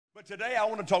But today I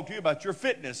want to talk to you about your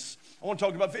fitness. I want to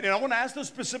talk about fitness. I want to ask the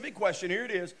specific question. Here it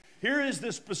is. Here is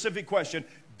the specific question.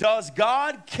 Does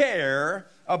God care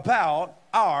about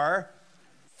our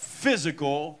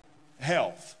physical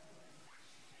health?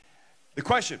 The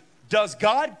question, does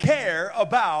God care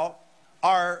about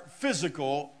our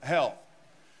physical health?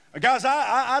 Guys,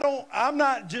 I'm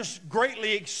not just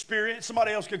greatly experienced.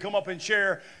 Somebody else could come up and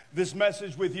share this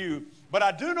message with you. But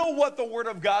I do know what the Word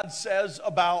of God says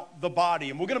about the body.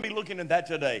 And we're going to be looking at that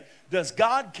today. Does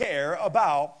God care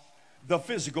about the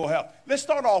physical health? Let's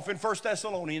start off in 1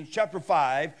 Thessalonians chapter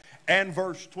 5 and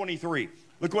verse 23.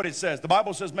 Look what it says. The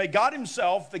Bible says, may God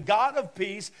himself, the God of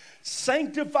peace,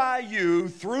 sanctify you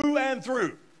through and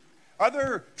through.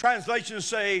 Other translations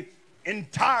say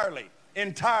entirely,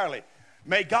 entirely.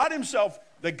 May God himself,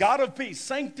 the God of peace,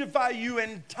 sanctify you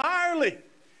entirely.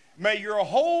 May your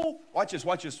whole, watch this,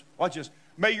 watch this, watch this.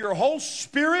 May your whole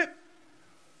spirit,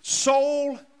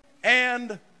 soul,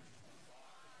 and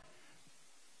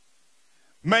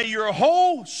may your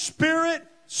whole spirit,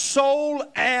 soul,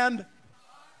 and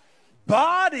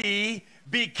body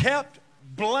be kept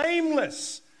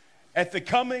blameless at the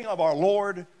coming of our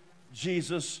Lord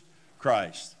Jesus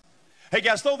Christ. Hey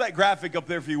guys, throw that graphic up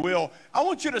there if you will. I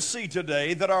want you to see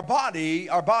today that our body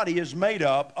is made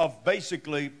up of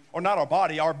basically, or not our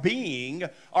body, our being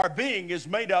is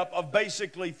made up of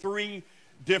basically three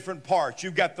different parts.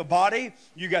 You've got the body,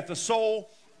 you've got the soul,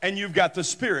 and you've got the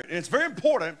spirit. And it's very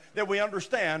important that we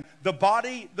understand the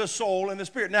body, the soul, and the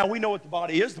spirit. Now, we know what the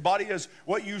body is. The body is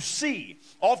what you see.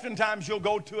 Oftentimes, you'll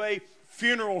go to a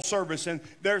funeral service, and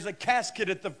there's a casket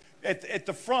at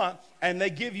the front, and they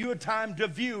give you a time to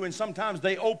view, and sometimes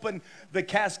they open the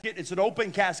casket. It's an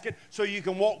open casket so you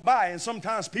can walk by, and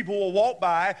sometimes people will walk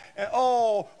by and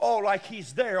oh, like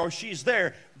he's there or she's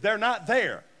there. They're not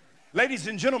there. Ladies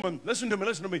and gentlemen, listen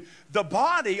to me. The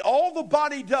body, all the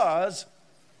body does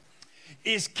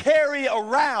is carry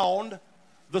around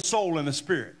the soul and the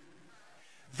spirit.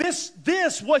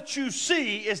 This what you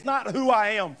see is not who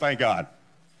I am, thank God.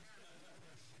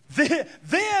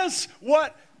 This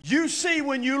what you see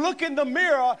when you look in the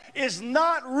mirror is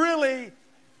not really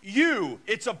you.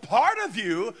 It's a part of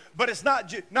you, but it's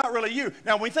not really you.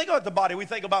 Now, when we think about the body, we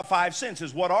think about five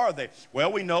senses. What are they?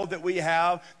 Well, we know that we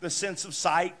have the sense of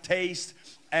sight, taste,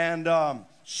 and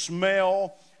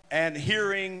smell, and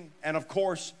hearing, and of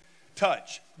course,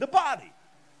 touch. The body.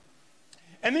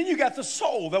 And then you got the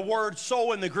soul. The word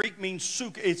soul in the Greek means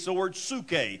suke. It's the word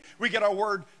suke. We get our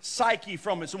word psyche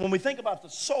from it. So when we think about the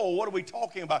soul, what are we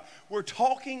talking about? We're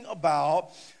talking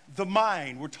about the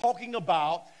mind. We're talking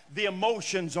about the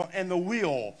emotions and the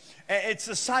will. It's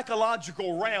the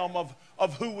psychological realm of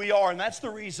who we are. And that's the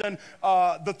reason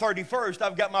the 31st,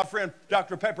 I've got my friend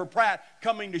Dr. Pepper Pratt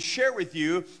coming to share with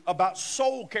you about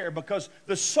soul care, because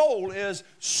the soul is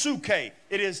suke. It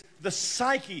is the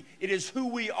psyche. It is who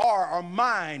we are, our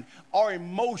mind, our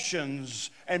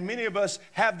emotions. And many of us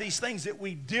have these things that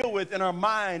we deal with in our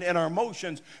mind and our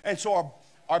emotions. And so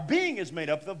our being is made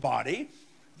up of the body,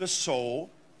 the soul,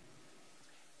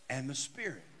 and the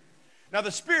spirit. Now,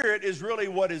 the spirit is really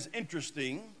what is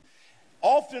interesting.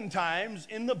 Oftentimes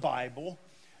in the Bible,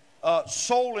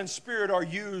 soul and spirit are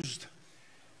used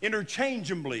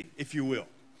interchangeably, if you will.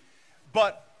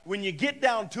 But when you get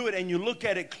down to it and you look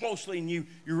at it closely and you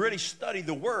really study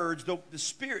the words,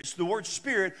 the word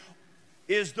spirit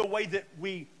is the way that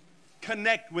we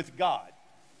connect with God.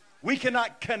 We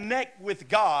cannot connect with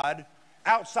God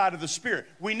outside of the spirit.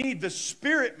 We need the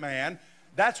spirit man.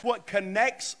 That's what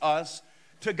connects us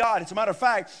to God. As a matter of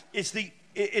fact,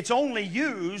 it's only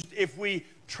used if we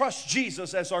trust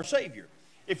Jesus as our Savior.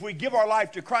 If we give our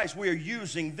life to Christ, we are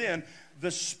using then the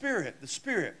Spirit.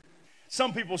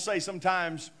 Some people say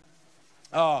sometimes,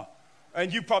 and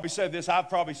you probably said this, I've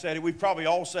probably said it, we've probably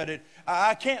all said it,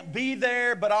 I can't be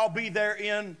there, but I'll be there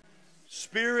in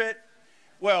spirit.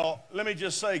 Well, let me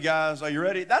just say, guys, are you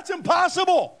ready? That's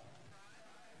impossible.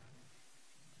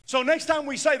 So next time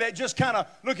we say that, just kind of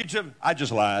look at you. I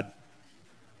just lied.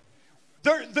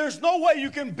 There's no way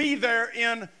you can be there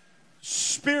in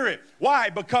spirit. Why?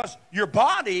 Because your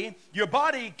body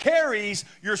carries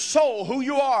your soul, who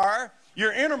you are,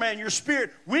 your inner man, your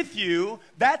spirit with you.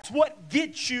 That's what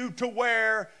gets you to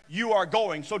where you are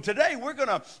going. So today we're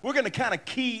gonna kind of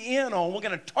key in on, we're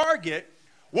gonna target,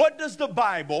 what does the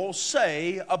Bible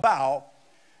say about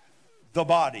the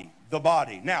body? The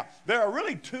body. Now, there are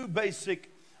really two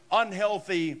basic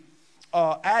unhealthy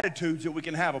attitudes that we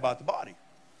can have about the body.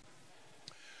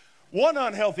 One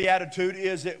unhealthy attitude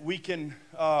is that we can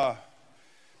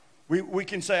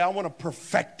say, I want to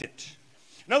perfect it.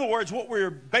 In other words, what we're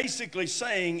basically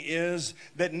saying is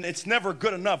that it's never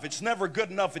good enough. It's never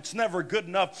good enough. It's never good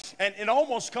enough. And it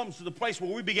almost comes to the place where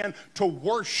we begin to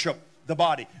worship the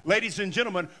body. Ladies and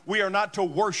gentlemen, we are not to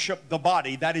worship the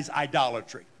body. That is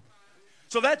idolatry.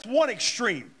 So that's one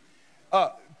extreme.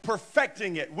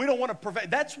 Perfecting it. We don't want to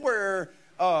perfect. That's where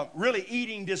really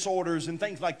eating disorders and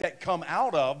things like that come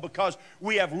out of, because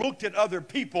we have looked at other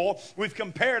people, we've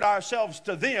compared ourselves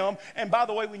to them, and by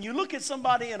the way, when you look at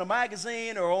somebody in a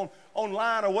magazine or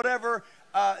online or whatever,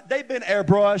 they've been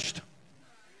airbrushed.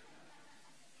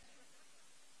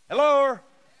 Hello?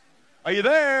 Are you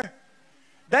there?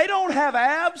 They don't have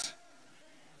abs.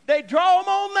 They draw them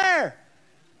on there.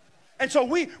 And so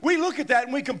we look at that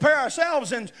and we compare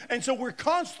ourselves, and so we're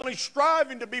constantly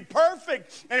striving to be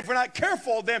perfect. And if we're not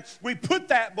careful, then we put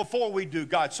that before we do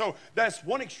God. So that's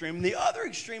one extreme. And the other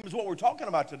extreme is what we're talking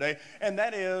about today, and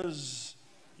that is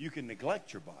you can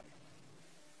neglect your body.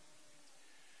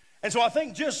 And so I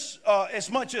think just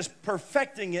as much as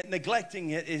perfecting it,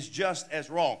 neglecting it is just as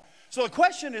wrong. So the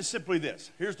question is simply this.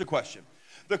 Here's the question.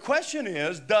 The question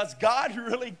is, does God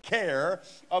really care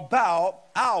about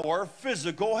our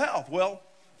physical health? Well,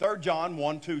 3 John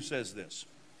 1:2 says this.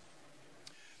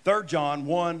 3 John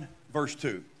 1, verse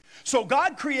 2. So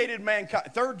God created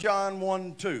mankind. 3 John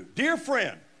 1:2. Dear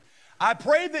friend, I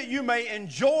pray that you may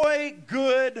enjoy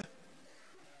good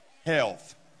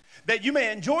health. That you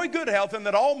may enjoy good health and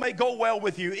that all may go well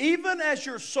with you, even as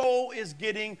your soul is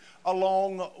getting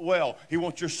along well. He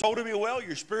wants your soul to be well,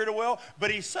 your spirit to be well, but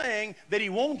he's saying that he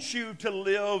wants you to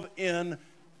live in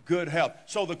good health.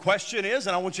 So the question is,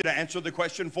 and I want you to answer the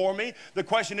question for me, the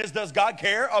question is, does God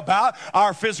care about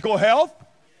our physical health?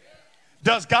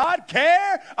 Does God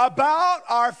care about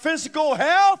our physical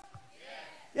health?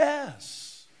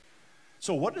 Yes.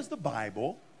 So what does the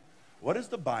Bible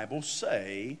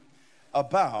say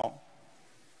about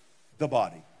the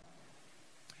body?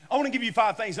 I want to give you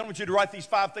 5 things. I want you to write these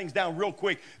 5 things down real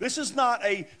quick. This is not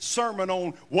a sermon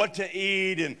on what to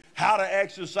eat and how to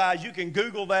exercise. You can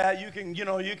Google that. You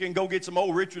can go get some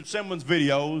old Richard Simmons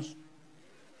videos.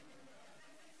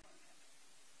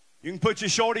 You can put your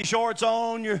shorty shorts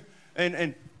on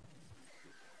and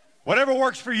whatever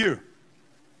works for you.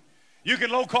 You can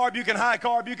low carb, you can high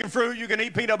carb, you can fruit, you can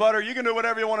eat peanut butter, you can do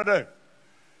whatever you want to do.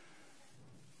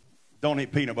 Don't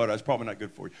eat peanut butter. That's probably not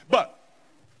good for you. But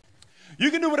you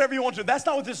can do whatever you want to. That's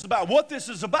not what this is about. What this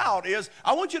is about is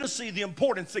I want you to see the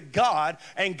importance that God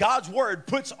and God's word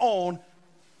puts on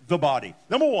the body.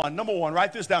 Number one,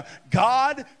 write this down.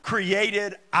 God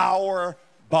created our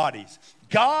bodies.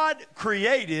 God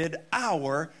created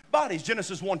our bodies.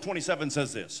 Genesis 1:27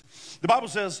 says this. The Bible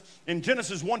says in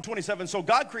Genesis 1:27, so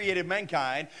God created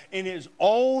mankind in his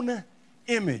own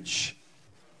image.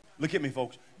 Look at me,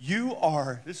 folks.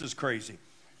 This is crazy.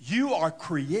 You are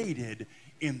created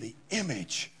in the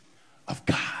image of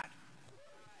God.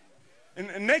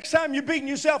 And next time you're beating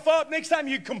yourself up, next time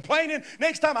you're complaining,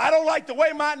 next time I don't like the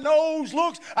way my nose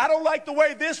looks, I don't like the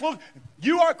way this looks,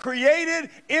 you are created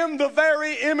in the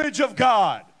very image of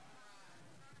God.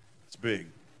 It's big.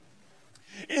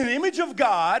 In the image of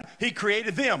God, he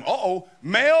created them.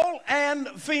 Male and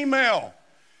female.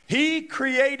 He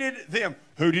created them.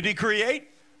 Who did he create?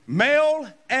 Male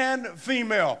and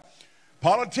female.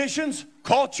 Politicians,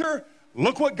 culture,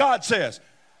 look what God says.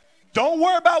 Don't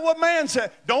worry about what man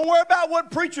said. Don't worry about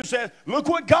what preacher says. Look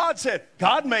what God said.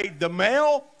 God made the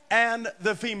male and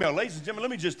the female. Ladies and gentlemen,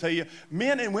 let me just tell you,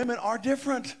 men and women are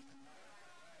different.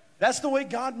 That's the way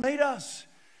God made us.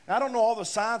 I don't know all the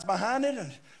science behind it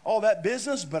and all that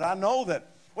business, but I know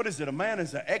that, what is it? A man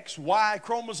is an XY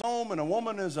chromosome and a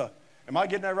woman is a, am I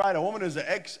getting that right? A woman is an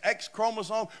X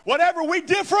chromosome. Whatever, we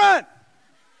different.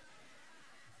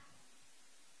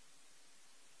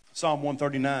 Psalm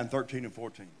 139, 13 and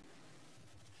 14.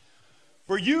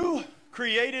 For you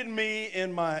created me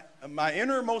in my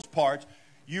innermost parts.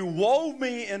 You wove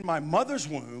me in my mother's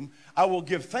womb. I will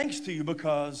give thanks to you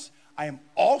because I am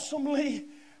awesomely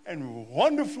and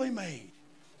wonderfully made.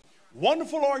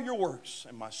 Wonderful are your works,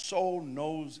 and my soul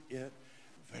knows it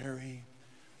very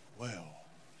well.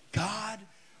 God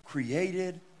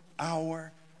created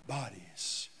our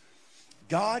bodies.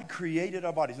 God created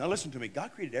our bodies. Now listen to me.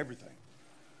 God created everything.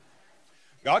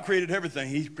 God created everything.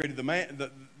 He created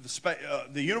the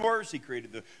universe. He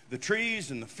created the trees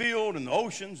and the field and the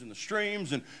oceans and the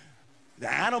streams and the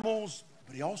animals.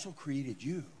 But he also created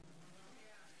you.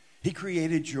 He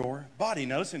created your body.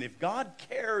 Now listen, if God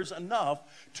cares enough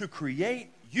to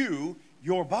create you,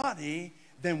 your body,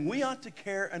 then we ought to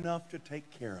care enough to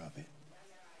take care of it.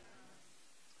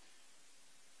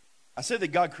 I said that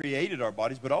God created our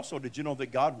bodies, but also did you know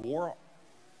that God wore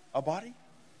a body?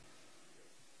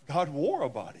 God wore a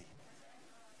body.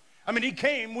 I mean, he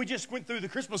came, we just went through the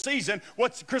Christmas season.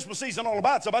 What's the Christmas season all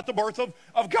about? It's about the birth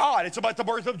of God. It's about the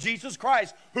birth of Jesus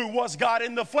Christ, who was God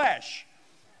in the flesh.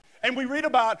 And we read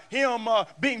about him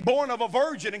being born of a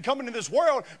virgin and coming into this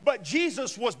world. But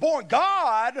Jesus was born.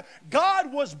 God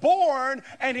was born,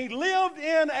 and he lived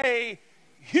in a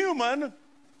human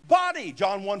body.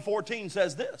 John 1:14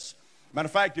 says this. Matter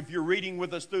of fact, if you're reading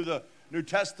with us through the New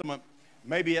Testament,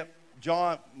 maybe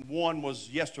John 1 was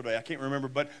yesterday, I can't remember,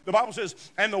 but the Bible says,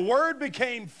 and the Word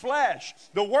became flesh.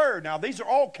 The Word, now these are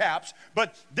all caps,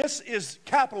 but this is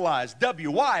capitalized, W.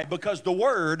 Why? Because the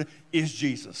Word is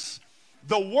Jesus.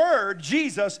 The Word,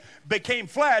 Jesus, became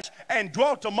flesh and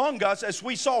dwelt among us as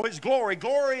we saw his glory,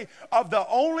 glory of the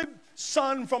only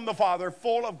Son from the Father,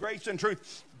 full of grace and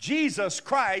truth. Jesus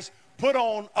Christ put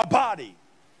on a body.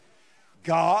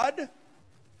 God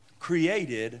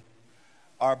created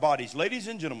our bodies. Ladies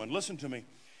and gentlemen, listen to me.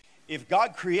 If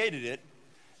God created it,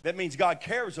 that means God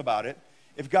cares about it.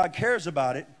 If God cares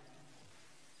about it,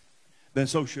 then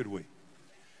so should we.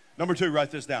 Number two, write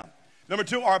this down. Number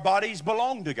two, our bodies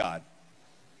belong to God.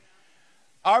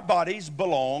 Our bodies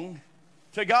belong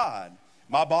to God.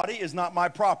 My body is not my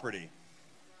property.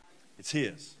 It's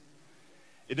his.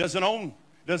 It doesn't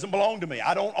belong to me.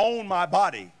 I don't own my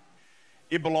body.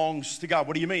 It belongs to God.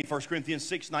 What do you mean? 1 Corinthians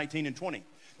 6:19 and 20.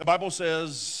 The Bible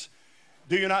says,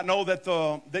 do you not know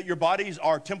that your bodies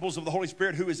are temples of the Holy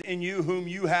Spirit who is in you, whom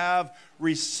you have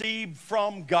received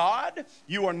from God?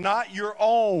 You are not your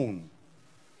own.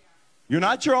 You're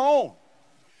not your own.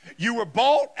 You were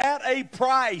bought at a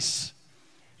price.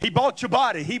 He bought your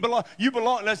body. You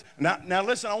belong. Now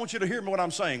listen, I want you to hear what I'm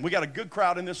saying. We got a good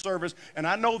crowd in this service, and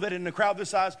I know that in the crowd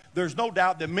this size, there's no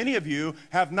doubt that many of you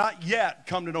have not yet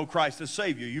come to know Christ as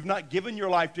Savior. You've not given your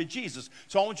life to Jesus.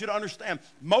 So I want you to understand,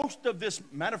 most of this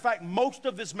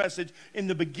message in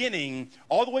the beginning,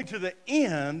 all the way to the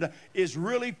end, is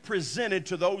really presented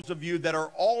to those of you that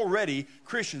are already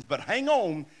Christians. But hang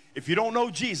on. If you don't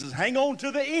know Jesus, hang on to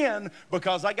the end,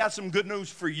 because I got some good news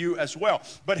for you as well.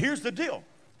 But here's the deal.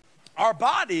 Our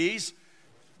bodies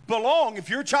belong, if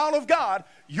you're a child of God,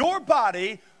 your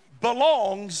body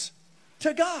belongs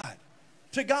to God.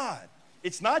 To God.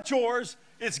 It's not yours,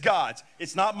 it's God's.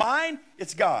 It's not mine,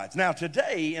 it's God's. Now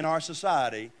today in our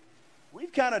society,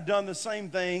 we've kind of done the same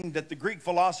thing that the Greek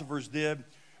philosophers did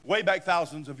way back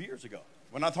thousands of years ago.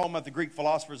 When I'm talking about the Greek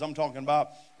philosophers, I'm talking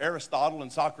about Aristotle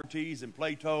and Socrates and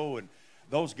Plato and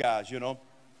those guys, you know.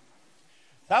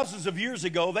 Thousands of years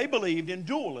ago, they believed in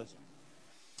dualism.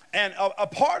 And a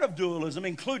part of dualism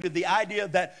included the idea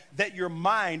that your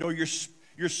mind or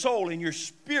your soul and your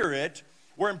spirit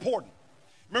were important.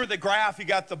 Remember the graph, you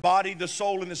got the body, the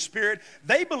soul, and the spirit.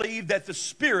 They believed that the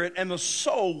spirit and the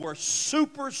soul were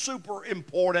super, super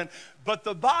important, but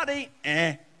the body,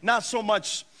 not so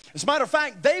much. As a matter of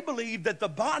fact, they believed that the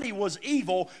body was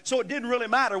evil, so it didn't really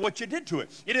matter what you did to it.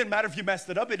 It didn't matter if you messed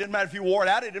it up. It didn't matter if you wore it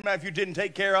out. It didn't matter if you didn't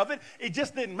take care of it. It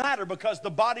just didn't matter because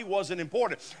the body wasn't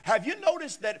important. Have you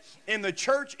noticed that in the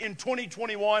church in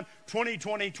 2021,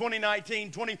 2020,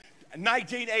 2019,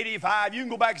 1985, you can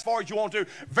go back as far as you want to,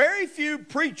 very few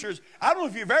preachers, I don't know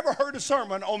if you've ever heard a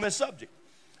sermon on this subject.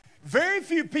 Very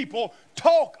few people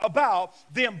talk about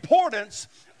the importance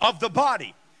of the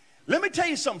body. Let me tell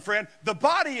you something, friend. The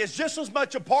body is just as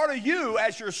much a part of you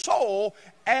as your soul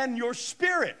and your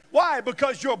spirit. Why?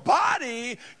 Because your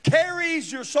body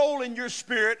carries your soul and your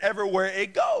spirit everywhere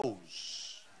it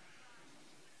goes.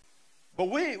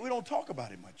 But we don't talk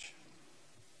about it much.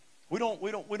 We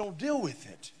don't deal with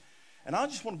it. And I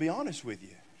just want to be honest with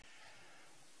you.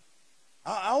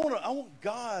 I want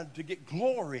God to get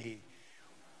glory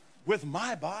with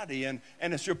my body, and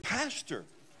as your pastor,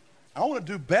 I want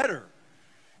to do better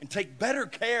and take better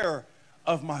care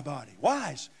of my body.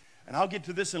 Why? And I'll get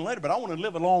to this in later, but I want to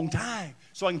live a long time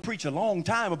so I can preach a long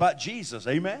time about Jesus.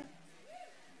 Amen?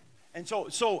 And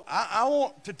so I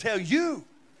want to tell you,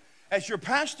 as your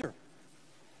pastor,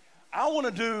 I want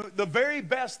to do the very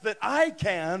best that I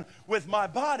can with my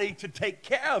body to take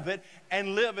care of it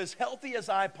and live as healthy as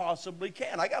I possibly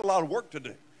can. I got a lot of work to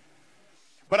do.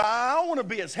 But I want to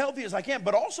be as healthy as I can.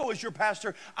 But also as your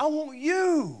pastor, I want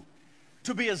you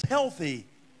to be as healthy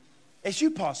as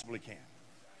you possibly can.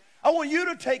 I want you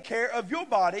to take care of your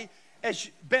body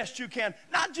as best you can.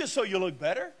 Not just so you look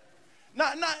better.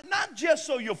 Not just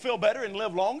so you'll feel better and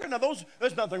live longer. Now,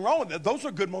 there's nothing wrong with that. Those are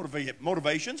good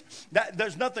motivations.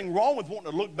 There's nothing wrong with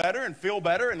wanting to look better and feel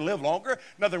better and live longer.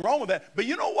 Nothing wrong with that. But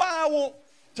you know why I want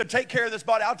to take care of this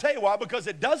body? I'll tell you why. Because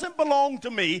it doesn't belong to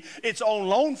me. It's on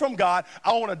loan from God.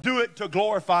 I want to do it to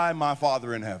glorify my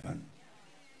Father in heaven.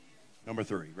 Number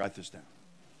 3, write this down.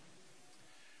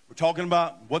 We're talking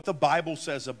about what the Bible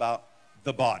says about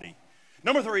the body.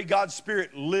 Number 3, God's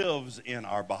Spirit lives in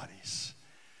our bodies.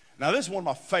 Now, this is one of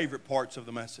my favorite parts of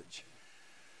the message.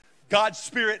 God's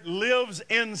Spirit lives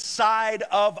inside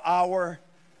of our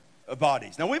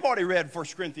bodies. Now, we've already read 1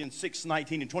 Corinthians 6,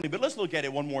 19 and 20, but let's look at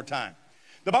it one more time.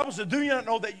 The Bible says, do you not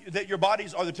know that your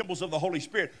bodies are the temples of the Holy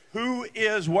Spirit? Who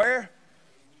is where?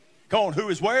 Come on, who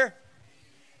is where?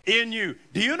 In you.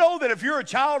 Do you know that if you're a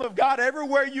child of God,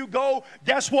 everywhere you go,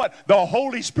 guess what? The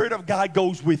Holy Spirit of God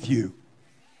goes with you.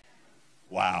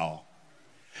 Wow.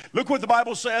 Look what the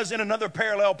Bible says in another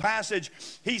parallel passage.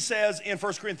 He says in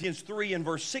 1 Corinthians 3 and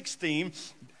verse 16,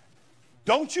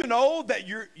 don't you know that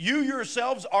you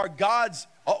yourselves are God's,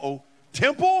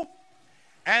 temple?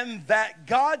 And that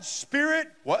God's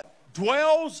Spirit, what?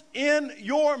 Dwells in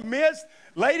your midst.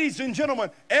 Ladies and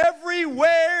gentlemen,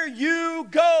 everywhere you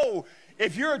go,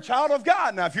 if you're a child of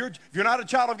God, now if you're not a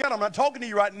child of God, I'm not talking to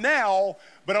you right now,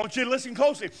 but I want you to listen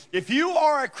closely. If you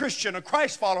are a Christian, a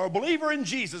Christ follower, a believer in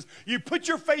Jesus, you put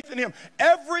your faith in Him,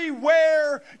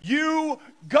 everywhere you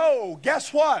go,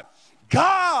 guess what?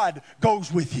 God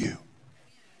goes with you.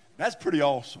 That's pretty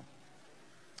awesome.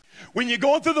 When you're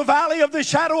going through the valley of the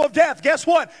shadow of death, guess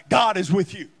what? God is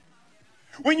with you.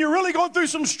 When you're really going through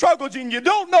some struggles and you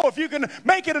don't know if you can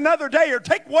make it another day or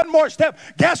take one more step,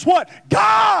 guess what?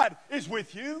 God is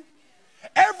with you.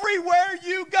 Everywhere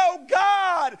you go,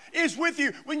 God is with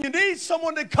you. When you need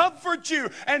someone to comfort you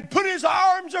and put His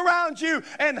arms around you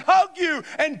and hug you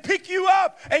and pick you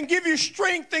up and give you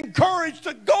strength and courage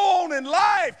to go on in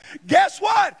life, guess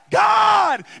what?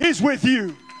 God is with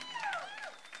you.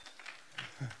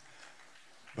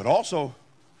 But also,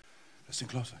 listen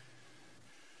closely.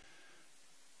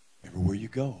 Everywhere you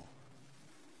go,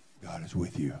 God is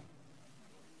with you.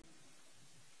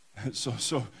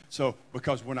 So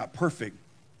because we're not perfect,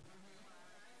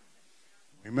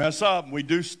 we mess up, we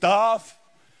do stuff.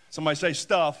 Somebody say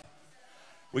stuff.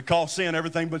 We call sin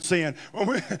everything but sin.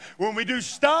 When we do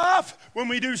stuff, when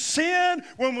we do sin,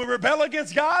 when we rebel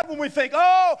against God, when we think,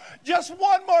 oh, just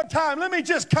one more time, let me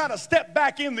just kind of step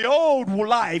back in the old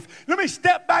life. Let me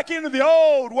step back into the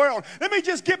old world. Let me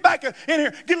just get back in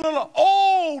here, get a little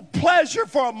old pleasure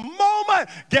for a moment.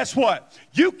 Guess what?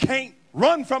 You can't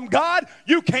run from God.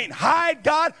 You can't hide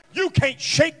God. You can't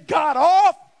shake God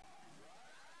off.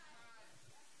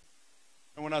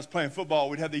 And when I was playing football,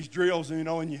 we'd have these drills,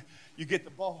 and you get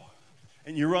the ball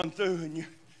and you run through and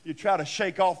you try to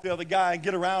shake off the other guy and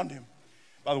get around him.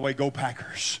 By the way, go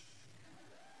Packers.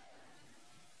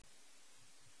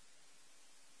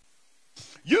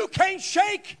 You can't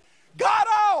shake God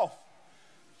off.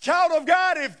 Child of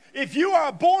God, if you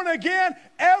are born again,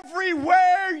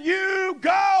 everywhere you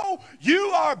go, you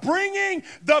are bringing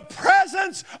the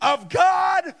presence of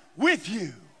God with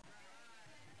you.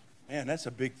 Man, that's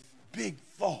a big, big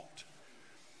thought.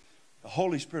 The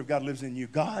Holy Spirit of God lives in you.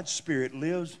 God's Spirit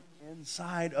lives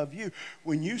inside of you.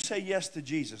 When you say yes to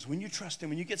Jesus, when you trust Him,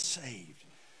 when you get saved,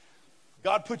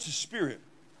 God puts His Spirit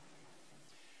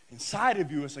inside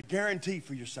of you as a guarantee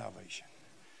for your salvation.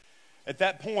 At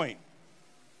that point,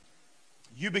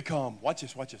 you become, watch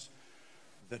this,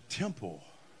 the temple.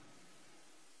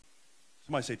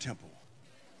 Somebody say temple.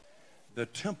 The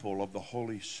temple of the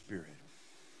Holy Spirit.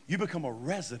 You become a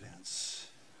residence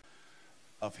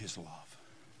of His love.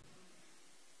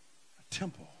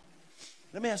 Temple.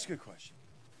 Let me ask you a question.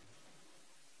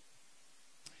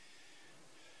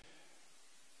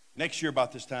 Next year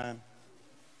about this time,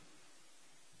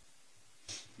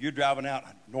 you're driving out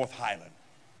North Highland.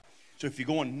 So if you're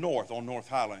going north on North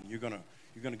Highland, you're gonna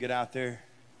get out there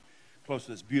close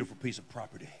to this beautiful piece of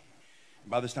property.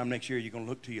 And by this time next year, you're gonna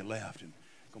look to your left, and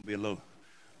it's gonna be a little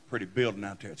pretty building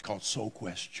out there. It's called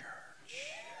Soulquest Church.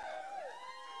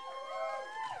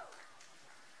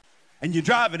 And you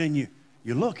drive it, and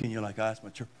you look, and you're like, oh, that's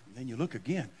my church. And then you look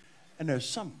again, and there's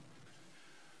some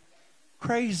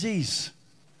crazies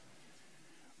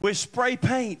with spray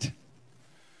paint,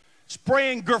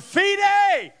 spraying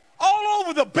graffiti all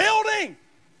over the building.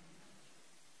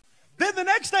 Then the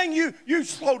next thing you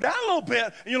slow down a little bit,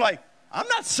 and you're like, I'm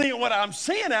not seeing what I'm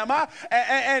seeing, am I?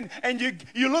 And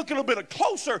you look a little bit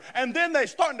closer, and then they're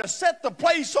starting to set the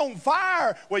place on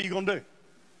fire. What are you going to do?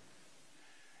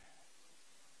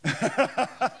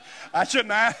 I should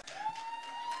not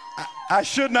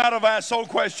have asked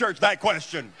Soulquest Church that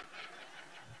question.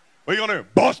 What are you going to do?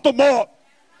 Bust them up.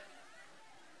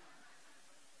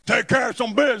 Take care of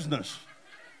some business.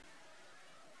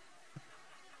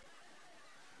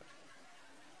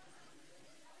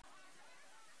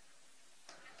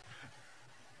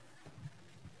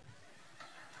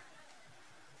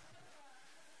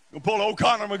 You'll pull old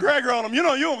Conor McGregor on them. You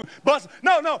know, you'll bust.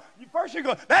 No. First you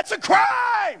go, that's a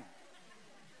crime.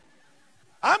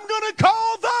 I'm going to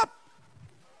call the.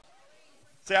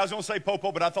 See, I was going to say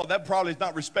popo, but I thought that probably is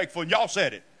not respectful, and y'all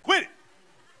said it. Quit it.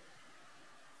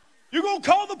 You're going to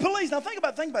call the police. Now think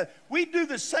about it. We do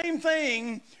the same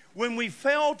thing when we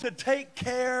fail to take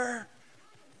care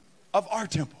of our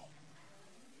temple.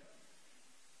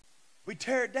 We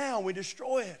tear it down. We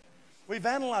destroy it. We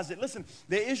vandalize it. Listen,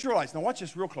 the Israelites, now watch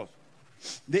this real close.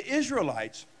 The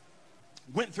Israelites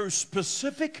went through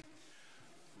specific,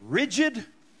 rigid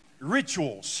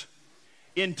rituals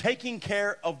in taking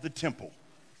care of the temple.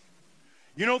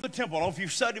 You know the temple. I don't know if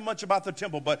you've studied much about the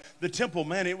temple, but the temple,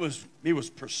 man, it was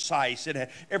precise. It had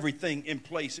everything in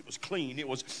place. It was clean. It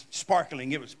was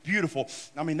sparkling. It was beautiful.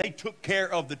 I mean, they took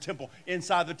care of the temple.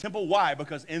 Inside the temple, why?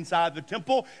 Because inside the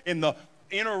temple, in the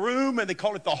inner room, and they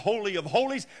call it the Holy of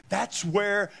Holies, that's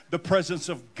where the presence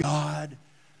of God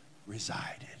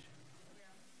resided.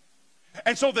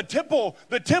 And so the temple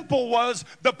was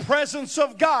the presence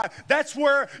of God. That's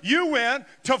where you went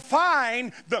to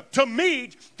find, to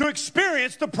meet, to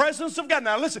experience the presence of God.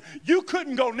 Now listen, you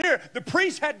couldn't go near. The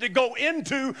priest had to go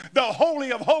into the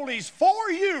Holy of Holies for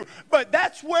you. But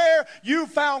that's where you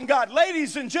found God.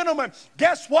 Ladies and gentlemen,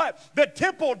 guess what? The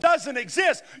temple doesn't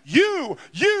exist. You,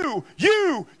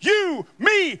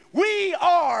 me, we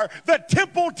are the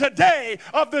temple today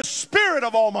of the Spirit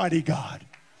of Almighty God.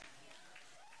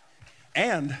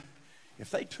 And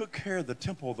if they took care of the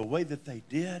temple the way that they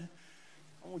did,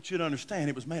 I want you to understand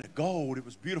it was made of gold, it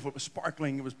was beautiful, it was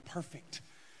sparkling, it was perfect.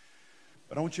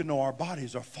 But I want you to know our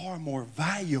bodies are far more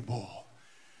valuable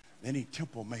than any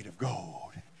temple made of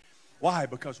gold. Why?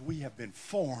 Because we have been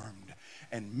formed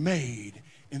and made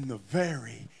in the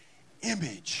very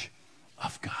image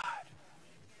of God.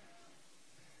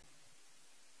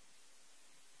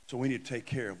 So we need to take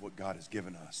care of what God has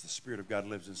given us. The Spirit of God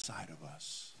lives inside of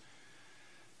us.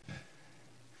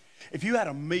 If you had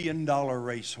 $1 million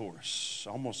racehorse,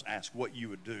 I almost ask what you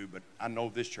would do, but I know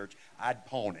this church, I'd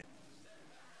pawn it.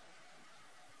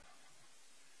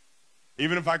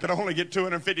 Even if I could only get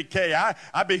 $250K,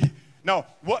 I'd be, no.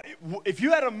 What, if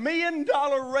you had $1 million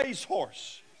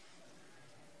racehorse,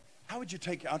 how would you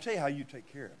take it? I'll tell you how you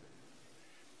take care of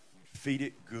it. Feed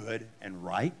it good and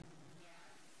right.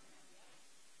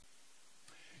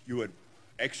 You would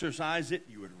exercise it,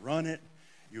 you would run it,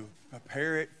 you would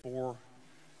prepare it for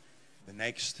the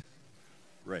next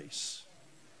race.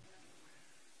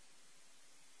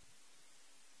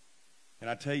 And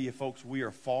I tell you, folks, we are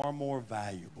far more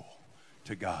valuable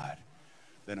to God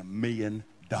than $1 million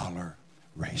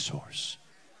racehorse.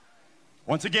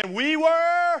 Once again, we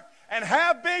were and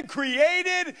have been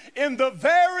created in the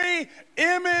very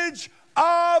image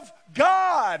of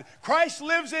God. Christ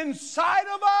lives inside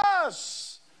of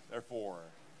us. Therefore,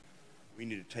 we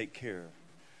need to take care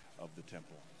of the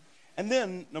temple. And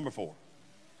then, number four,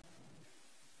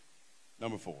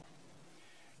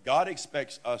 God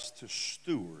expects us to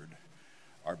steward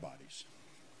our bodies.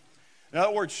 Now,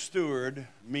 that word steward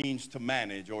means to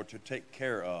manage or to take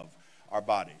care of our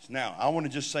bodies. Now, I want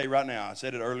to just say right now, I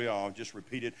said it earlier on, I'll just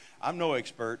repeat it. I'm no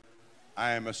expert.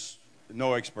 I am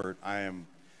no expert. I am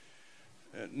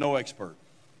no expert.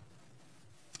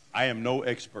 I am no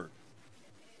expert.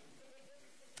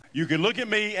 You can look at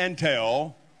me and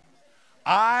tell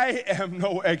I am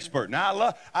no expert.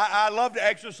 Now, I love to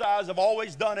exercise. I've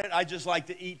always done it. I just like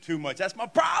to eat too much. That's my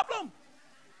problem.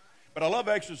 But I love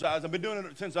exercise. I've been doing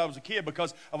it since I was a kid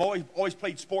because I've always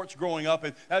played sports growing up,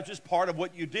 and that's just part of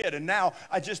what you did. And now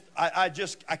I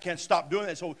can't stop doing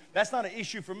that. So that's not an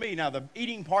issue for me. Now the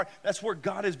eating part, that's where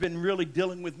God has been really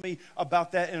dealing with me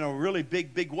about that in a really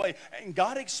big way. And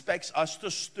God expects us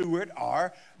to steward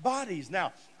our bodies.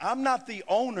 Now, I'm not the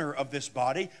owner of this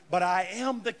body, but I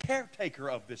am the caretaker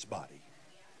of this body.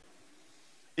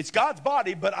 It's God's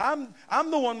body, but I'm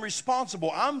the one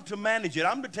responsible. I'm to manage it.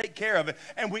 I'm to take care of it.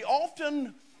 And we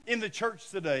often, in the church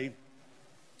today,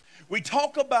 we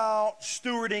talk about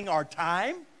stewarding our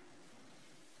time,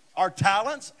 our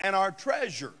talents, and our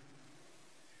treasure.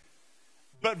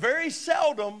 But very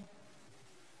seldom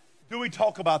do we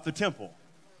talk about the temple.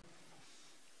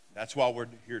 That's why we're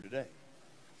here today,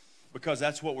 because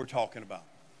that's what we're talking about.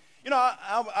 You know,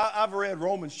 I've read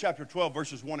Romans chapter 12,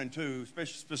 verses 1 and 2,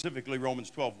 specifically Romans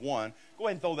 12:1. Go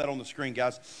ahead and throw that on the screen,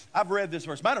 guys. I've read this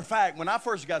verse. Matter of fact, when I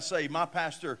first got saved, my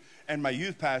pastor and my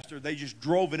youth pastor, they just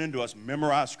drove it into us.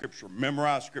 Memorize Scripture,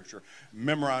 memorize Scripture,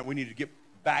 memorize. We need to get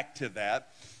back to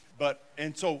that.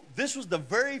 And so this was the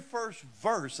very first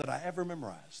verse that I ever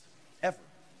memorized, ever.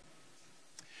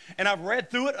 And I've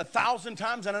read through it 1,000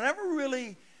 times, and I never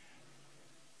really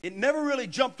it never really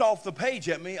jumped off the page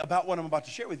at me about what I'm about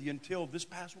to share with you until this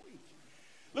past week.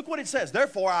 Look what it says.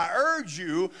 Therefore, I urge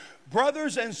you,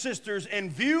 brothers and sisters, in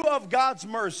view of God's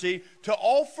mercy, to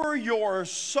offer your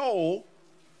soul,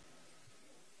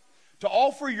 to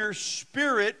offer your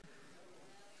spirit.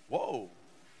 Whoa.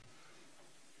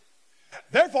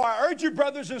 Therefore, I urge you,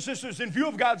 brothers and sisters, in view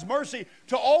of God's mercy,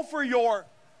 to offer your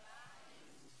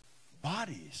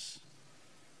bodies.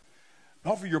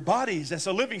 Offer your bodies as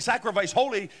a living sacrifice,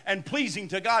 holy and pleasing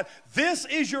to God. This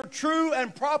is your true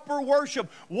and proper worship.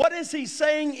 What is he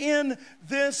saying in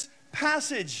this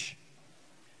passage?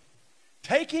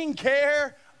 Taking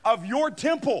care of your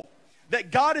temple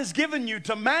that God has given you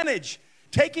to manage.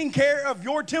 Taking care of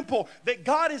your temple that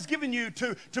God has given you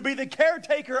to be the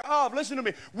caretaker of. Listen to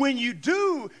me. When you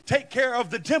do take care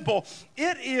of the temple,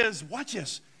 it is, watch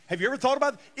this. Have you ever thought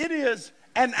about it? It is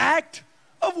an act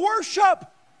of worship.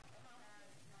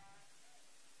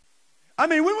 I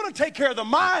mean, we want to take care of the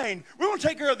mind. We want to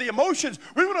take care of the emotions.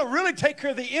 We want to really take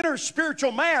care of the inner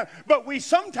spiritual man. But we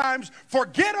sometimes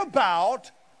forget about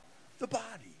the body.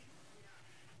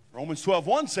 Romans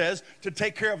 12:1 says to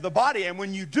take care of the body. And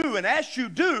when you do, and as you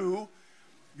do,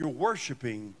 you're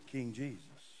worshiping King Jesus.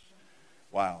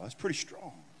 Wow, that's pretty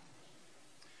strong.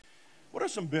 What are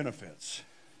some benefits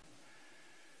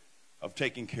of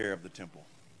taking care of the temple?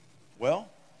 Well,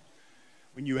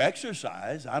 when you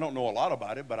exercise, I don't know a lot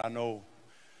about it, but I know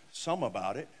some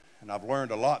about it. And I've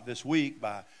learned a lot this week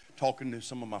by talking to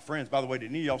some of my friends. By the way, did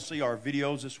any of y'all see our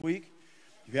videos this week?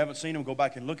 If you haven't seen them, go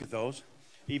back and look at those.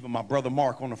 Even my brother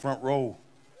Mark on the front row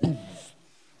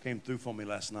came through for me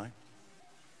last night.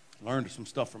 Learned some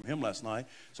stuff from him last night,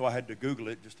 so I had to Google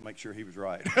it just to make sure he was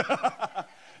right.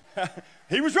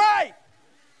 He was right.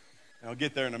 I'll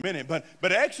get there in a minute. But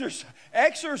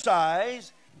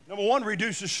exercise, number one,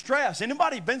 reduces stress.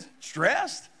 Anybody been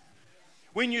stressed?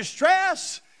 When you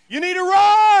stress, you need to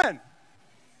run.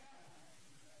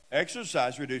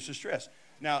 Exercise reduces stress.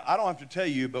 Now, I don't have to tell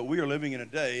you, but we are living in a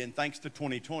day, and thanks to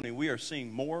 2020, we are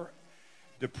seeing more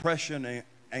depression and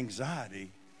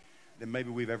anxiety than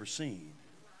maybe we've ever seen.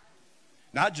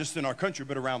 Not just in our country,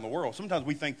 but around the world. Sometimes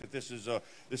we think that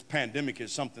this pandemic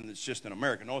is something that's just in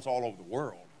America. No, it's all over the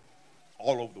world.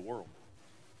 All over the world.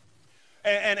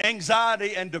 And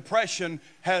anxiety and depression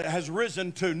has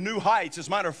risen to new heights. As a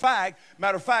matter of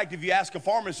fact, if you ask a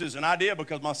pharmacist, an idea,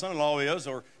 because my son-in-law is,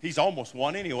 or he's almost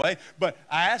one anyway, but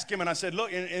I asked him and I said,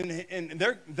 look, and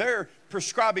they're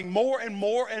prescribing more and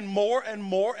more and more and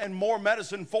more and more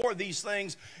medicine for these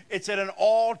things. It's at an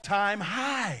all-time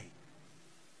high.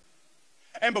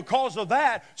 And because of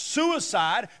that,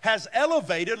 suicide has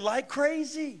elevated like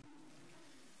crazy.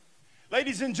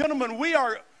 Ladies and gentlemen, we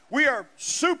are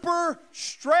super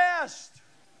stressed.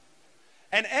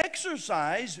 And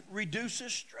exercise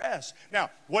reduces stress.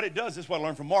 Now, what it does, this is what I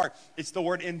learned from Mark. It's the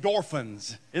word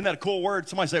endorphins. Isn't that a cool word?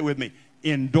 Somebody say it with me.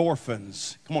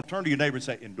 Endorphins. Come on, turn to your neighbor and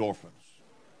say endorphins.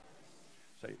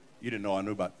 Say, you didn't know I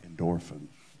knew about endorphins.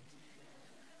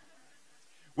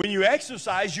 When you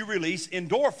exercise, you release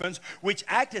endorphins, which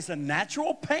act as a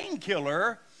natural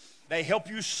painkiller. They help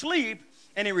you sleep,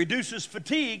 and it reduces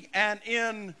fatigue.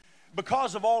 And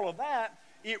because of all of that,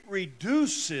 it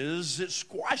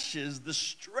squashes the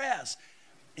stress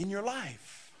in your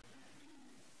life.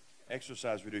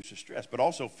 Exercise reduces stress, but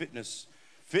also fitness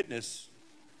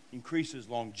increases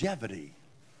longevity.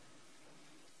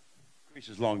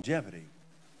 Increases longevity.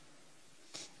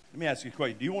 Let me ask you a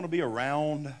question. Do you want to be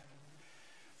around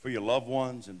for your loved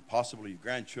ones and possibly your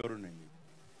grandchildren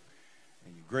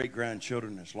and your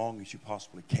great-grandchildren as long as you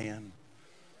possibly can?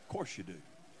 Of course you do.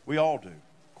 We all do.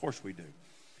 Of course we do.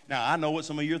 Now, I know what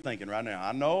some of you are thinking right now.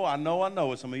 I know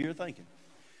what some of you are thinking.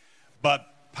 But,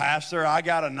 Pastor, I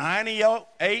got a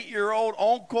 98-year-old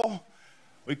uncle.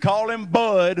 We call him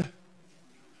Bud.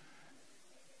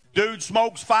 Dude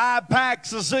smokes 5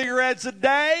 packs of cigarettes a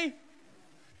day.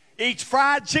 Eats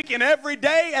fried chicken every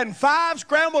day and 5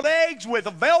 scrambled eggs with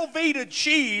a Velveeta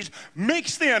cheese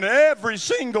mixed in every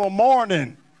single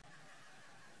morning.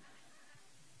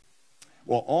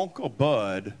 Well, Uncle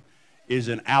Bud is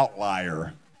an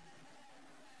outlier.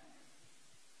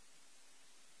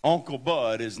 Uncle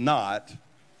Bud is not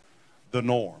the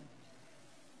norm.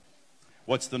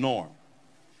 What's the norm?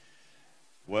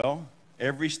 Well,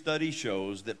 every study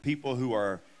shows that people who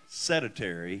are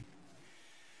sedentary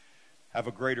have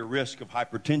a greater risk of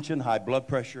hypertension, high blood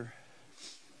pressure,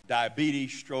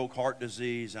 diabetes, stroke, heart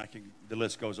disease, the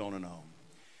list goes on and on.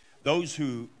 Those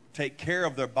who take care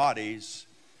of their bodies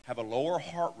have a lower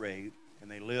heart rate and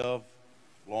they live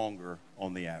longer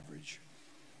on the average.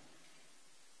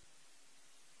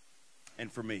 And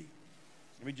for me,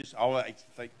 let me just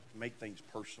make things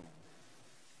personal.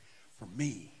 for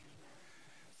me.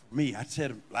 For me, I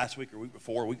said last week or week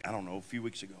before, I don't know, a few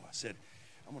weeks ago, I said,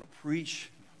 I'm going to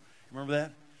preach. Remember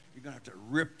that? You're going to have to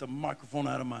rip the microphone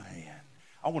out of my hand.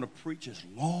 I want to preach as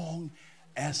long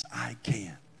as I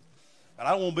can. But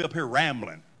I don't want to be up here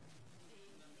rambling.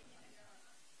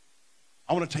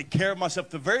 I want to take care of myself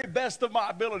to the very best of my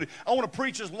ability. I want to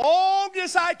preach as long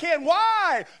as I can.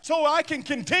 Why? So I can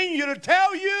continue to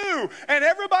tell you and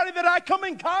everybody that I come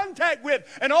in contact with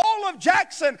and all of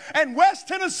Jackson and West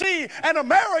Tennessee and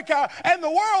America and the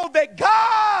world that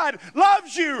God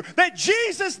loves you, that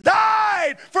Jesus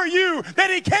died for you,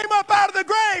 that he came up out of the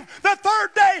grave the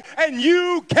third day, and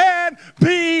you can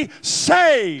be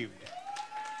saved.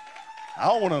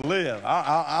 I want to live.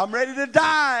 I'm ready to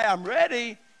die. I'm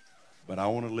ready. But I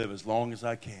want to live as long as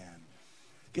I can.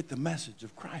 Get the message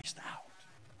of Christ out.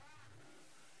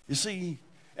 You see,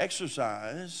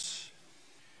 exercise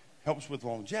helps with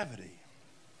longevity.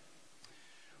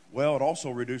 Well, it also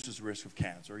reduces the risk of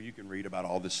cancer. You can read about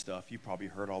all this stuff. You probably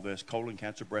heard all this. Colon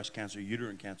cancer, breast cancer,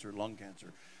 uterine cancer, lung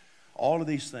cancer. All of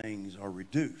these things are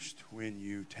reduced when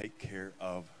you take care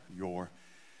of your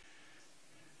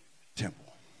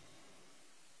temple.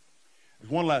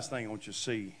 There's one last thing I want you to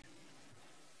see.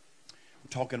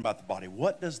 Talking about the body.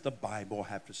 What does the Bible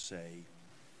have to say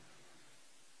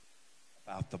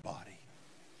about the body?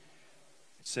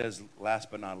 It says,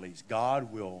 last but not least,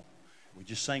 God will, we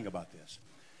just sang about this,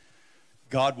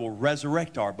 God will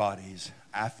resurrect our bodies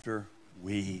after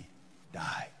we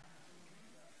die.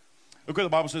 Look what the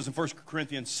Bible says in 1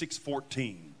 Corinthians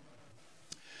 6:14.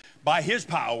 By his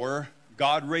power,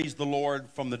 God raised the Lord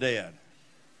from the dead.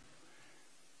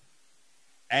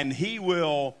 And he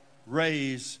will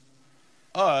raise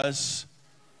us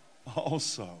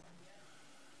also.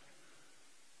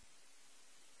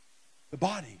 The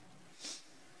body.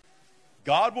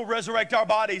 God will resurrect our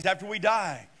bodies after we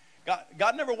die.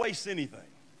 God never wastes anything.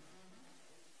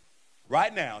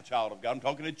 Right now, child of God, I'm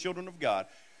talking to children of God,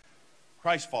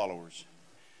 Christ followers.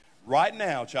 Right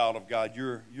now, child of God,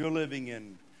 you're living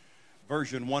in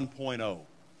version 1.0.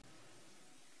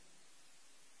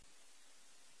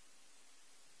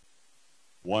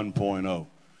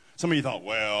 Some of you thought,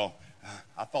 well,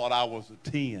 I thought I was a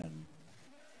 10.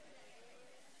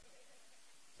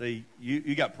 See,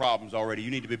 you got problems already.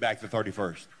 You need to be back to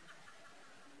 31st.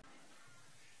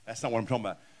 That's not what I'm talking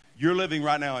about. You're living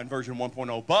right now in version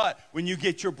 1.0. But when you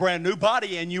get your brand new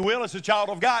body, and you will as a child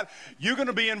of God, you're going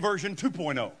to be in version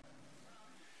 2.0.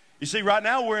 You see, right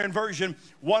now we're in version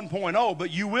 1.0, but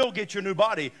you will get your new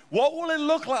body. What will it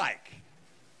look like?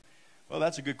 Well,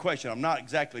 that's a good question. I'm not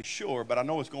exactly sure, but I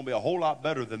know it's going to be a whole lot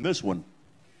better than this one.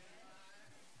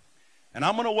 And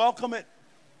I'm going to welcome it.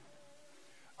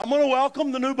 I'm going to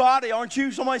welcome the new body, aren't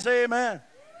you? Somebody say amen.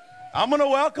 I'm going to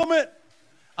welcome it.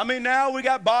 I mean, now we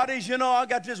got bodies, you know, I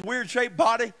got this weird shaped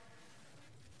body.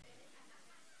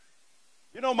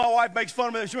 You know, my wife makes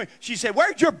fun of me. She said,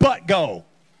 where'd your butt go?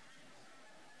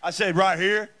 I said, right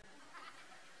here.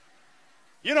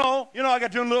 You know, I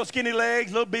got two little skinny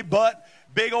legs, little big butt,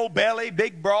 big old belly,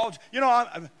 big broads. You know,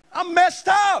 I'm messed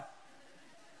up.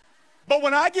 But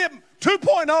when I get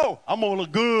 2.0, I'm going to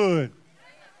look good.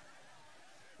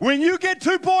 When you get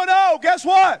 2.0, guess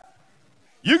what?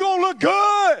 You're going to look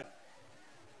good.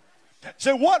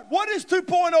 So what is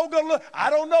 2.0 going to look?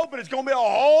 I don't know, but it's going to be a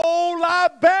whole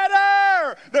lot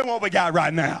better than what we got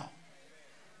right now.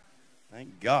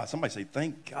 Thank God. Somebody say,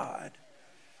 thank God.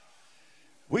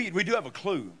 We do have a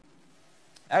clue.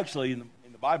 Actually, in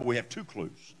the Bible, we have two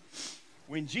clues.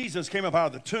 When Jesus came up out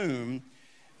of the tomb,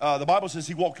 the Bible says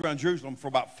he walked around Jerusalem for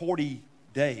about 40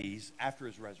 days after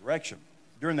his resurrection.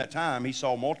 During that time, he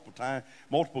saw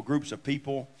multiple groups of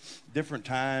people, different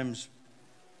times,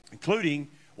 including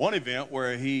one event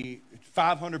where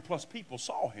 500 plus people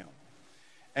saw him.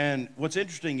 And what's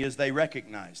interesting is they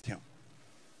recognized him.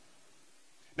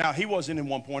 Now, he wasn't in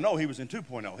 1.0, he was in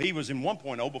 2.0. He was in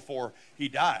 1.0 before he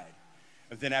died.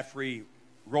 And then after he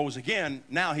rose again,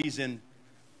 now he's in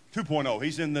 2.0.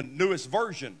 He's in the newest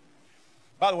version.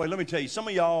 By the way, let me tell you, some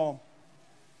of y'all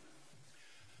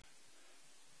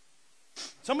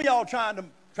trying to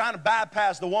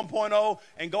bypass the 1.0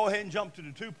 and go ahead and jump to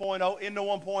the 2.0 into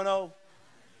 1.0.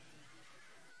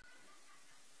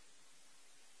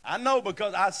 I know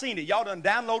because I've seen it. Y'all done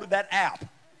downloaded that app.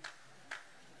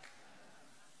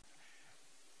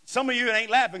 Some of you ain't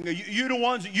laughing. You the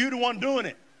one doing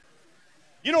it.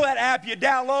 You know that app you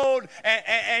download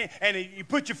and you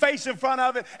put your face in front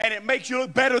of it and it makes you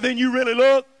look better than you really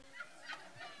look.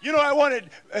 You know that one.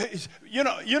 You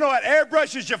know it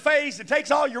airbrushes your face. It takes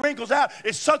all your wrinkles out.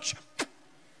 It sucks.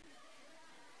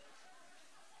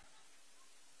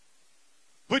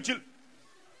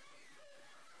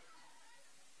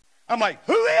 I'm like,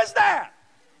 who is that?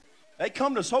 They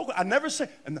come to soul. I never say,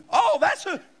 and oh, that's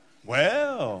who.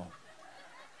 Well,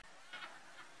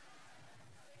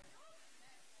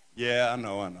 yeah, I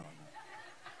know.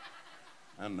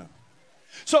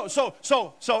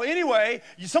 So anyway,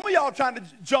 some of y'all trying to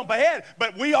jump ahead,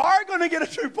 but we are going to get a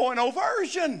 2.0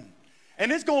 version,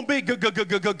 and it's going to be good. It's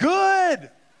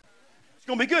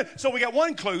going to be good. So we got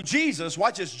one clue. Jesus,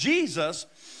 watch this. Jesus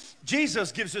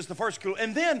gives us the first clue.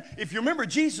 And then, if you remember,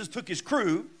 Jesus took his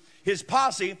crew, his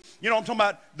posse. You know, I'm talking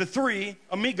about the three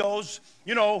amigos,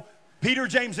 you know, Peter,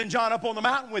 James, and John up on the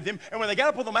mountain with him. And when they got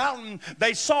up on the mountain,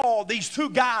 they saw these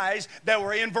two guys that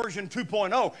were in version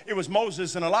 2.0. It was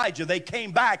Moses and Elijah. They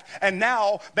came back, and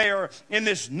now they are in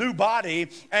this new body.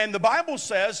 And the Bible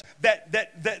says that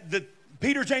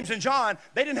Peter, James, and John,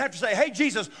 they didn't have to say, hey,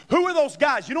 Jesus, who are those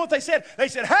guys? You know what they said? They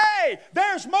said, hey,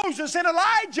 there's Moses and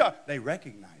Elijah. They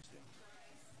recognized it.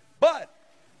 But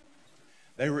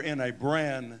they were in a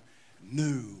brand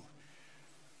new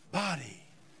body.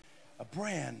 A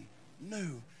brand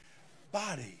new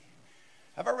body.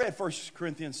 Have I read 1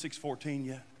 Corinthians 6:14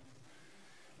 yet?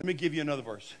 Let me give you another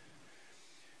verse.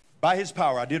 By his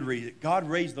power, I did read it. God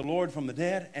raised the Lord from the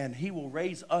dead, and he will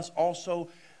raise us also.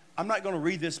 I'm not going to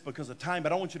read this because of time,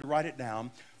 but I want you to write it down.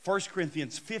 1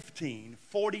 Corinthians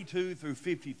 15:42 through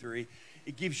 53.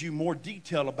 It gives you more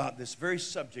detail about this very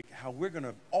subject, how we're going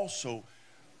to also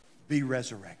be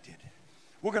resurrected.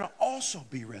 We're going to also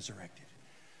be resurrected.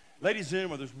 Ladies and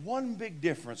gentlemen, there's one big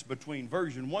difference between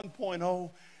version 1.0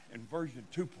 and version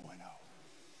 2.0.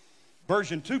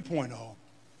 Version 2.0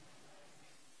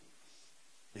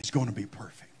 is going to be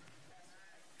perfect.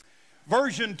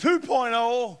 Version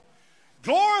 2.0,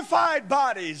 glorified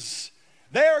bodies.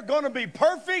 They are going to be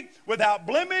perfect, without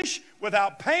blemish,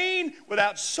 without pain,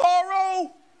 without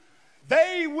sorrow.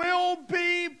 They will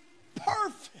be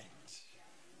perfect.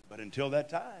 But until that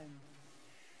time,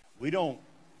 we don't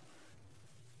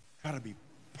try to be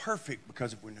perfect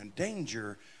because we're in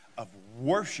danger of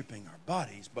worshiping our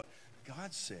bodies. But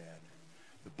God said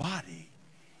the body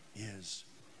is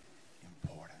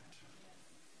important.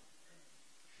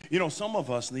 You know, some of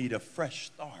us need a fresh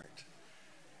start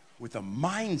with a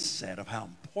mindset of how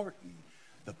important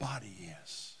the body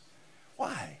is.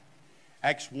 Why?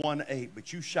 Acts 1:8,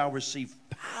 but you shall receive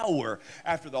power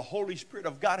after the Holy Spirit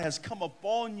of God has come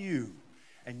upon you,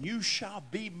 and you shall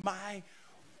be my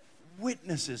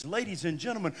witnesses. Ladies and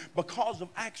gentlemen, because of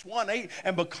Acts 1:8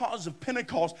 and because of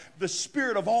Pentecost, the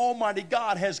Spirit of Almighty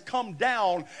God has come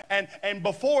down, and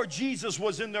before Jesus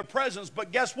was in their presence,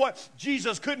 but guess what?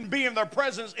 Jesus couldn't be in their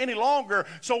presence any longer,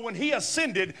 so when he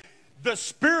ascended, the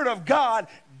Spirit of God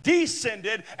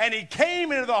descended, and he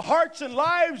came into the hearts and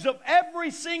lives of every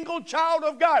single child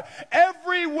of God.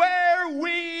 Everywhere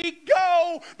we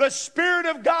go, the Spirit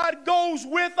of God goes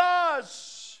with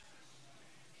us.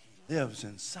 He lives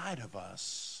inside of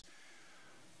us.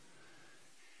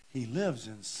 He lives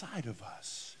inside of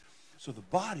us. So the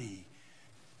body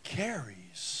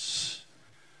carries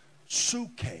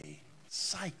psyche,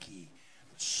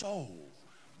 soul,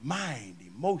 mind,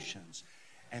 emotions,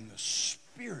 and the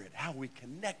spirit, how we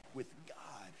connect with God.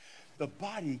 The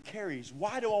body carries.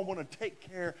 Why do I want to take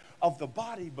care of the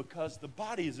body? Because the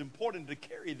body is important to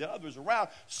carry the others around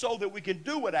so that we can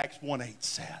do what Acts 1:8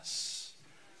 says.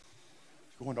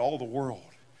 Go into all the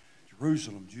world,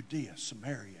 Jerusalem, Judea,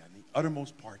 Samaria, and the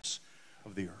uttermost parts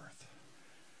of the earth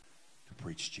to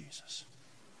preach Jesus.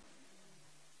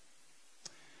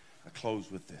 I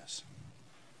close with this.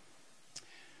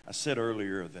 I said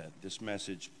earlier that this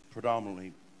message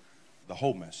predominantly, the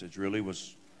whole message really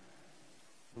was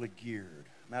really geared.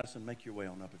 Madison, make your way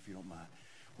on up if you don't mind.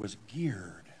 Was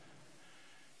geared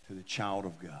to the child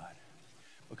of God.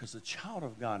 Because the child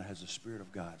of God has the Spirit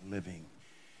of God living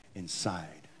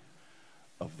inside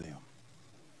of them.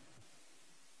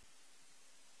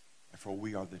 Therefore,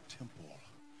 we are the temple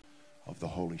of the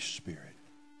Holy Spirit.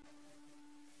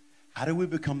 How do we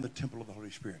become the temple of the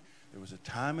Holy Spirit? There was a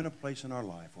time and a place in our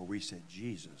life where we said,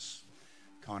 Jesus,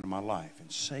 come into my life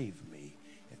and save me.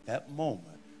 At that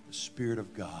moment, the Spirit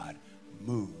of God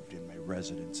moved and made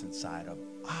residence inside of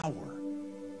our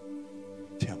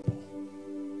temple.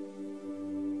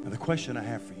 Now, the question I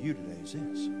have for you today is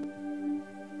this.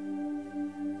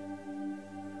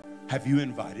 Have you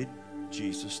invited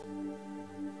Jesus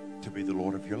to be the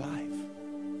Lord of your life?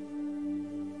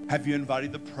 Have you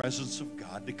invited the presence of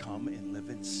God to come and live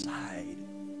inside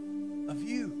of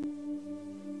you?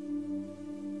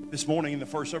 This morning in the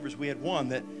first service, we had one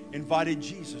that invited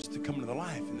Jesus to come into the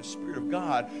life, and the Spirit of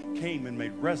God came and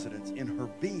made residence in her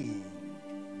being.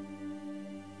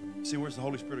 See, where's the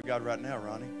Holy Spirit of God right now,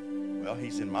 Ronnie? Well,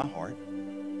 he's in my heart.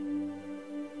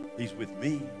 He's with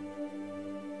me.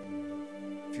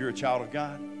 If you're a child of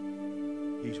God,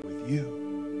 He's with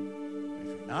you.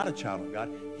 If you're not a child of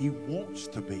God, He wants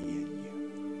to be in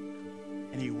you.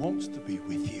 And He wants to be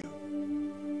with you.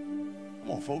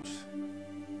 Come on, folks.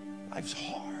 Life's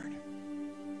hard.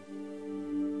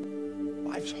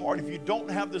 Life's hard if you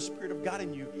don't have the Spirit of God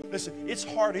in you. Listen, it's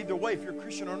hard either way if you're a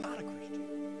Christian or not a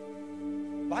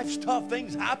Christian. Life's tough.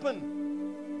 Things happen.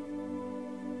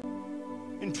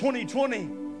 In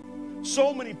 2020,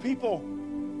 so many people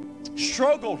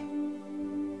struggled.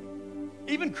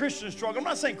 Even Christians struggle. I'm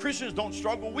not saying Christians don't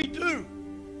struggle. We do.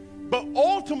 But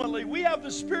ultimately, we have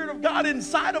the Spirit of God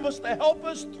inside of us to help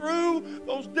us through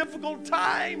those difficult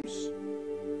times.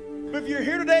 But if you're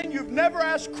here today and you've never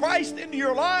asked Christ into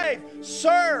your life,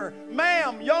 sir,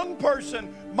 ma'am, young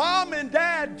person, mom and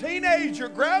dad, teenager,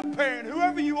 grandparent,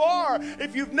 whoever you are,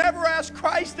 if you've never asked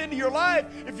Christ into your life,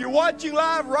 if you're watching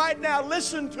live right now,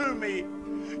 listen to me.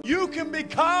 You can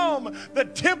become the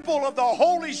temple of the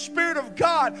Holy Spirit of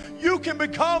God. You can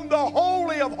become the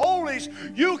Holy of Holies.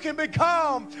 You can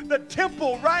become the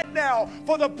temple right now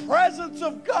for the presence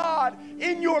of God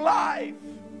in your life.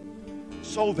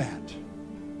 So that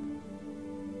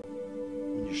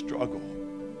when you struggle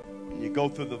and you go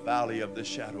through the valley of the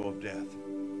shadow of death,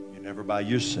 you're never by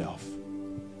yourself.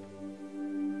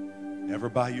 Never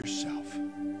by yourself.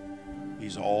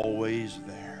 He's always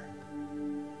there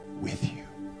with you.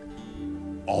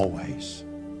 Always.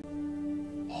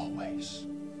 Always.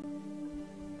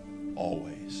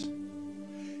 Always.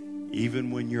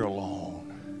 Even when you're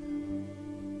alone,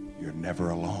 you're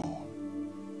never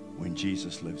alone when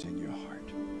Jesus lives in your heart.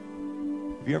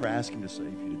 Have you ever asked Him to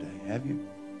save you today? Have you?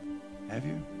 Have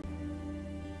you?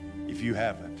 If you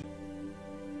haven't,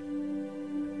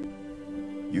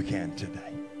 you can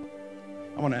today.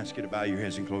 I want to ask you to bow your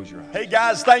heads and close your eyes. Hey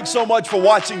guys, thanks so much for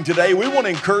watching today. We want to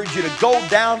encourage you to go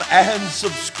down and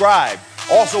subscribe.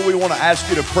 Also, we want to ask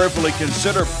you to prayerfully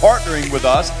consider partnering with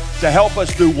us to help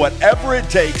us do whatever it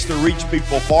takes to reach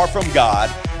people far from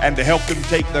God and to help them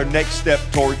take their next step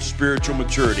towards spiritual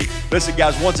maturity. Listen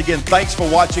guys, once again, thanks for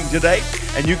watching today.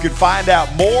 And you can find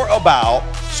out more about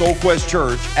Soul Quest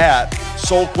Church at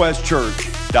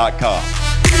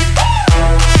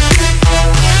soulquestchurch.com.